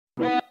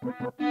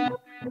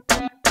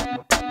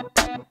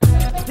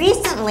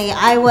Recently,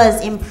 I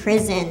was in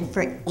prison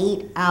for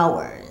 8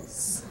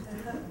 hours.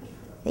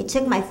 They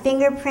took my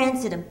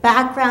fingerprints, did a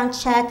background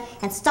check,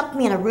 and stuck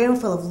me in a room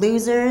full of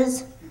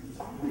losers.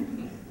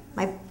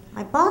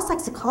 My boss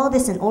likes to call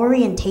this an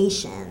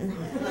orientation.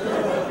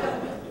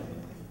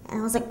 And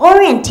I was like,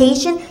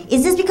 orientation?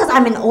 Is this because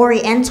I'm an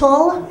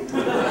Oriental?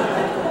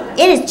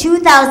 It is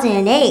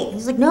 2008.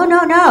 He's like, no.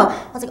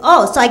 I was like,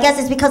 oh, so I guess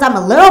it's because I'm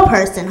a little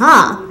person,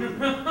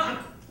 huh?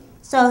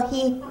 So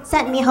he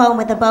sent me home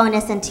with a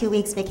bonus and 2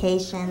 weeks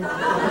vacation.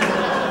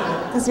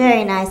 It was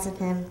very nice of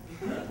him.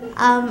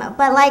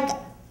 But like,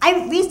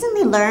 I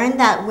recently learned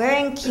that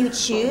wearing cute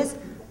shoes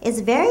is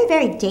very,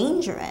 very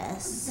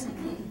dangerous.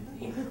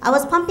 I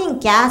was pumping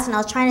gas and I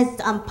was trying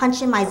to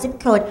punch in my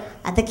zip code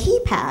at the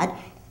keypad,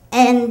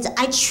 and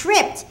I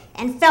tripped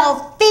and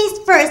fell face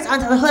first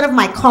onto the hood of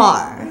my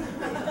car.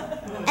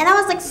 And I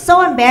was like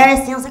so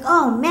embarrassed, and I was like,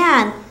 oh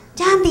man,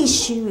 damn these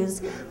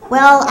shoes.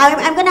 Well,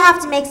 I'm gonna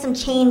have to make some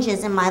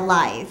changes in my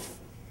life.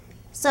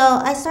 So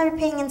I started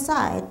paying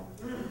inside.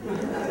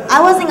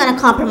 I wasn't gonna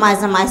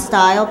compromise on my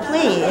style,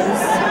 please.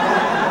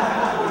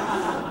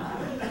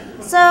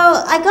 So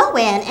I go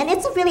in, and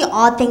it's a really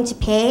odd thing to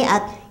pay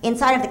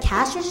inside of the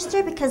cash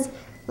register because,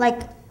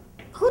 like,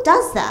 who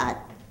does that?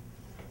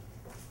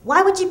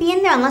 Why would you be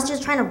in there unless you're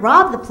trying to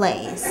rob the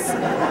place?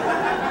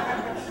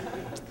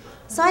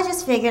 So I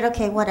just figured,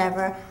 okay,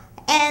 whatever.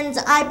 And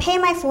I pay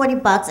my 40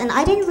 bucks, and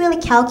I didn't really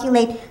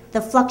calculate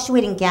the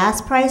fluctuating gas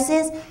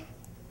prices.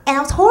 And I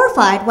was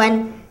horrified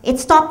when it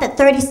stopped at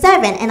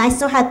 37 and I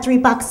still had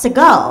 $3 to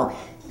go.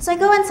 So I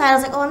go inside, I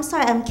was like, oh, I'm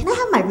sorry, can I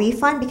have my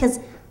refund? Because,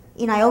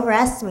 you know, I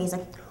overestimated. He's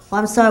like, well,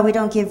 I'm sorry, we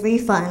don't give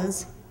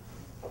refunds.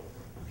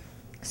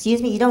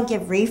 Excuse me, you don't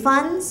give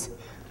refunds?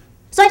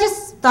 So I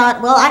just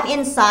thought, well, I'm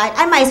inside.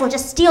 I might as well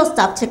just steal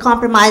stuff to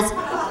compromise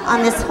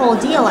on this whole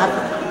deal.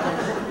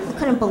 I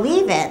couldn't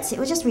believe it. It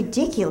was just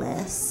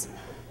ridiculous.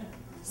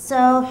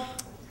 So,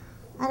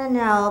 I don't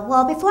know.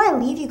 Well, before I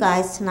leave you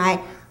guys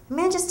tonight, I'm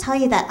gonna just tell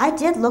you that I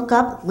did look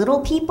up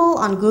little people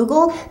on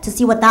Google to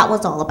see what that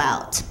was all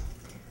about.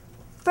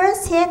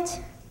 First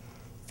hit,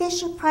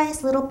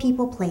 Fisher-Price Little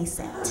People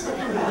Playset.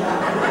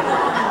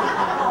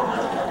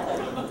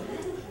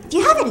 If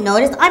you haven't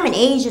noticed, I'm an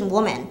Asian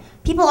woman.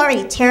 People are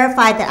already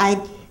terrified that I,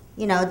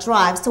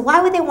 drive, so why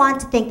would they want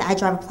to think that I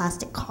drive a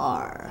plastic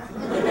car?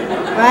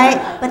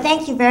 Right? But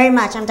thank you very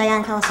much. I'm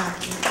Diane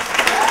Kawasaki.